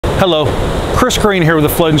Hello, Chris Green here with the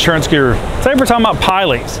Flood Insurance Guru. Today we're talking about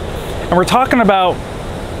pilings, and we're talking about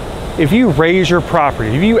if you raise your property,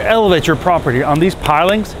 if you elevate your property on these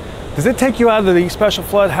pilings, does it take you out of the special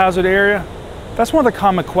flood hazard area? That's one of the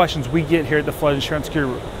common questions we get here at the Flood Insurance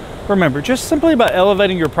Guru. Remember, just simply by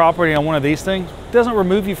elevating your property on one of these things doesn't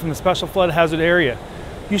remove you from the special flood hazard area.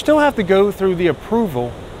 You still have to go through the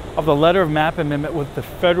approval of the letter of map amendment with the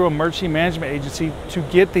Federal Emergency Management Agency to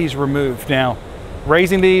get these removed. Now,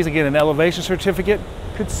 raising these and getting an elevation certificate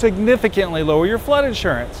could significantly lower your flood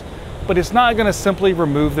insurance, but it's not going to simply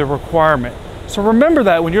remove the requirement. So remember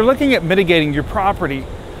that when you're looking at mitigating your property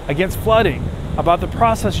against flooding, about the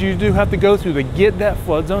process you do have to go through to get that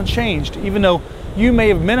flood zone changed, even though you may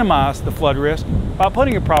have minimized the flood risk by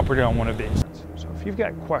putting your property on one of these. So if you've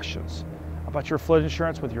got questions about your flood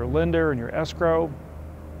insurance with your lender and your escrow,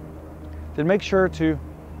 then make sure to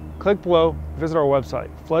click below, visit our website,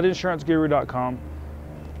 floodinsuranceguru.com.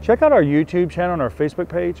 Check out our YouTube channel and our Facebook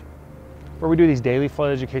page where we do these daily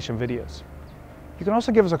flood education videos. You can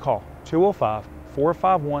also give us a call,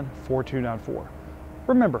 205-451-4294.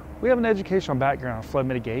 Remember, we have an educational background on flood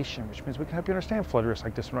mitigation, which means we can help you understand flood risks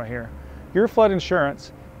like this one right here. Your flood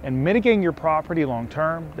insurance and mitigating your property long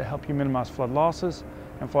term to help you minimize flood losses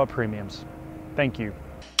and flood premiums. Thank you.